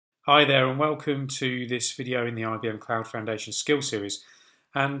Hi there and welcome to this video in the IBM Cloud Foundation Skill Series,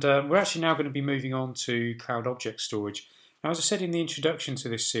 and we're actually now going to be moving on to Cloud Object Storage. Now, as I said in the introduction to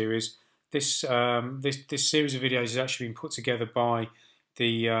this series, this series of videos has actually been put together by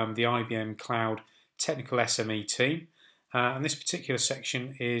the IBM Cloud Technical SME team, and this particular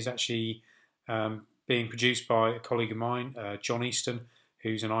section is actually being produced by a colleague of mine, John Easton,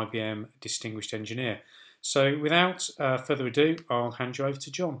 who's an IBM Distinguished Engineer. So without further ado, I'll hand you over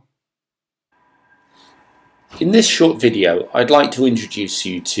to John. In this short video, I'd like to introduce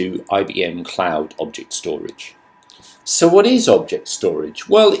you to IBM Cloud Object Storage. So what is object storage?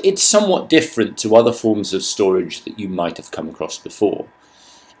 Well, it's somewhat different to other forms of storage that you might have come across before.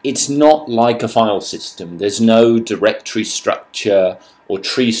 It's not like a file system. There's no directory structure or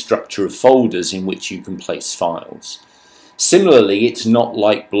tree structure of folders in which you can place files. Similarly, it's not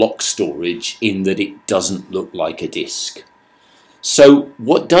like block storage in that it doesn't look like a disk. So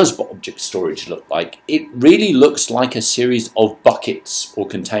what does object storage look like? It really looks like a series of buckets or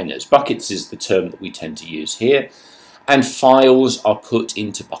containers. Buckets is the term that we tend to use here, and files are put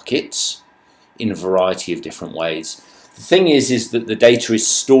into buckets in a variety of different ways. The thing is that the data is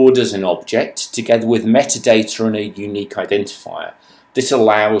stored as an object together with metadata and a unique identifier. This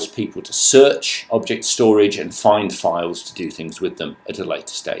allows people to search object storage and find files to do things with them at a later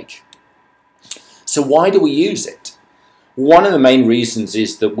stage. So why do we use it? One of the main reasons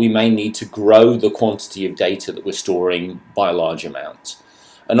is that we may need to grow the quantity of data that we're storing by a large amount.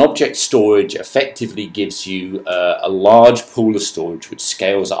 An object storage effectively gives you a large pool of storage which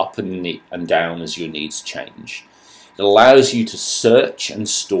scales up and down as your needs change. It allows you to search and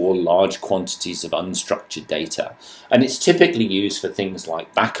store large quantities of unstructured data, and it's typically used for things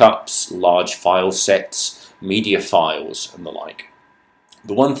like backups, large file sets, media files and the like.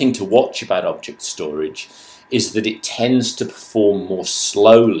 The one thing to watch about object storage is that it tends to perform more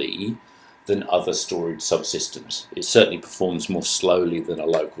slowly than other storage subsystems. It certainly performs more slowly than a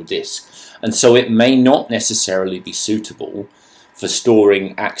local disk, and so it may not necessarily be suitable for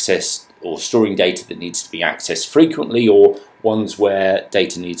storing data that needs to be accessed frequently, or ones where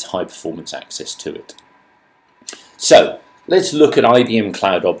data needs high performance access to it. So let's look at IBM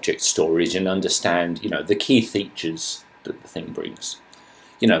Cloud Object Storage and understand, the key features that the thing brings.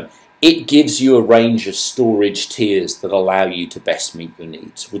 It gives you a range of storage tiers that allow you to best meet your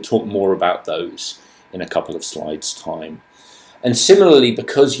needs. We'll talk more about those in a couple of slides' time. And similarly,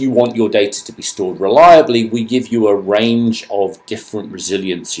 because you want your data to be stored reliably, we give you a range of different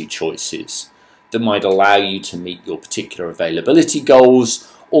resiliency choices that might allow you to meet your particular availability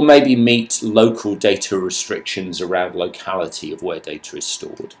goals, or maybe meet local data restrictions around locality of where data is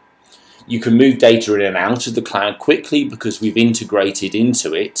stored. You can move data in and out of the cloud quickly because we've integrated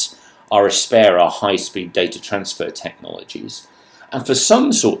into it our high-speed data transfer technologies. And for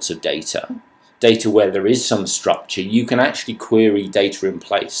some sorts of data where there is some structure, you can actually query data in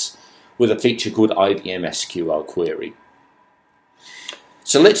place with a feature called IBM SQL Query.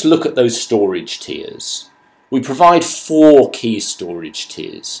 So let's look at those storage tiers. We provide 4 key storage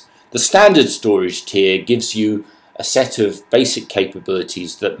tiers. The standard storage tier gives you a set of basic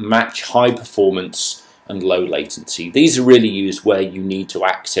capabilities that match high performance and low latency. These are really used where you need to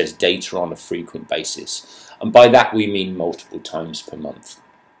access data on a frequent basis, and by that we mean multiple times per month.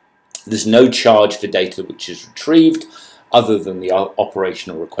 There's no charge for data which is retrieved other than the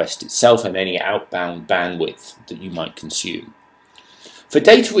operational request itself and any outbound bandwidth that you might consume. For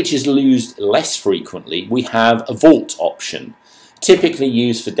data which is used less frequently, we have a vault option, typically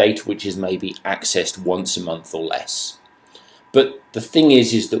used for data which is maybe accessed once a month or less. But the thing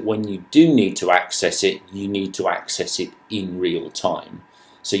is that when you do need to access it, you need to access it in real time.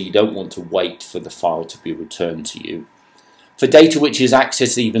 So you don't want to wait for the file to be returned to you. For data which is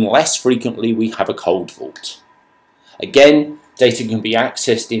accessed even less frequently, we have a cold vault. Again, data can be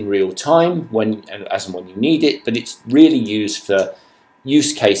accessed in real time as and when you need it, but it's really used for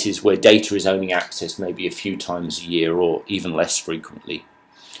use cases where data is only accessed maybe a few times a year or even less frequently.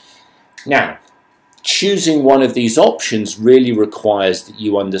 Now, choosing one of these options really requires that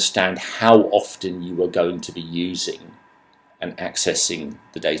you understand how often you are going to be using and accessing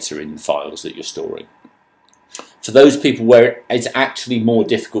the data in files that you're storing. For those people where it's actually more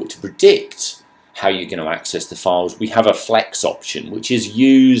difficult to predict how you're going to access the files, we have a flex option, which is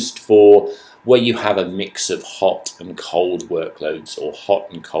used for where you have a mix of hot and cold workloads or hot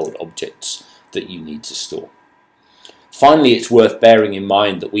and cold objects that you need to store. Finally, it's worth bearing in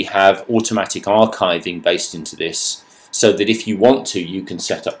mind that we have automatic archiving based into this, so that if you want to, you can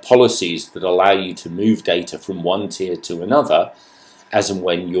set up policies that allow you to move data from one tier to another as and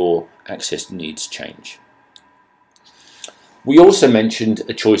when your access needs change. We also mentioned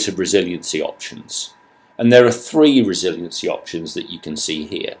a choice of resiliency options. And there are 3 resiliency options that you can see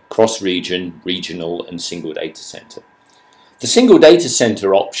here: cross-region, regional, and single data center. The single data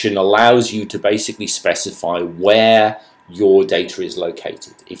center option allows you to basically specify where your data is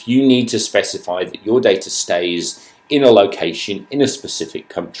located. If you need to specify that your data stays in a location in a specific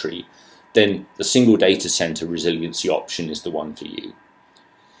country, then the single data center resiliency option is the one for you.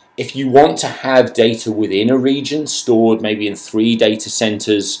 If you want to have data within a region stored maybe in 3 data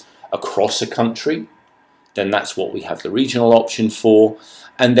centers across a country, then that's what we have the regional option for.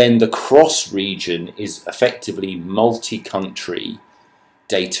 And then the cross-region is effectively multi-country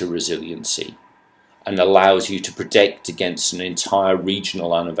data resiliency and allows you to protect against an entire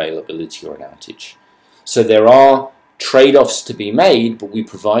regional unavailability or an outage. So there are trade-offs to be made, but we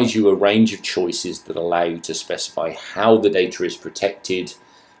provide you a range of choices that allow you to specify how the data is protected,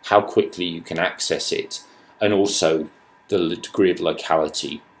 how quickly you can access it, and also the degree of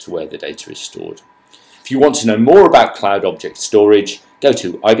locality to where the data is stored. If you want to know more about Cloud Object Storage, go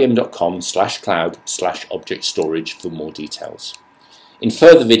to ibm.com/cloud/object storage for more details. In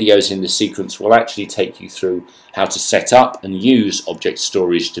further videos in this sequence, we'll actually take you through how to set up and use object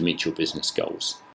storage to meet your business goals.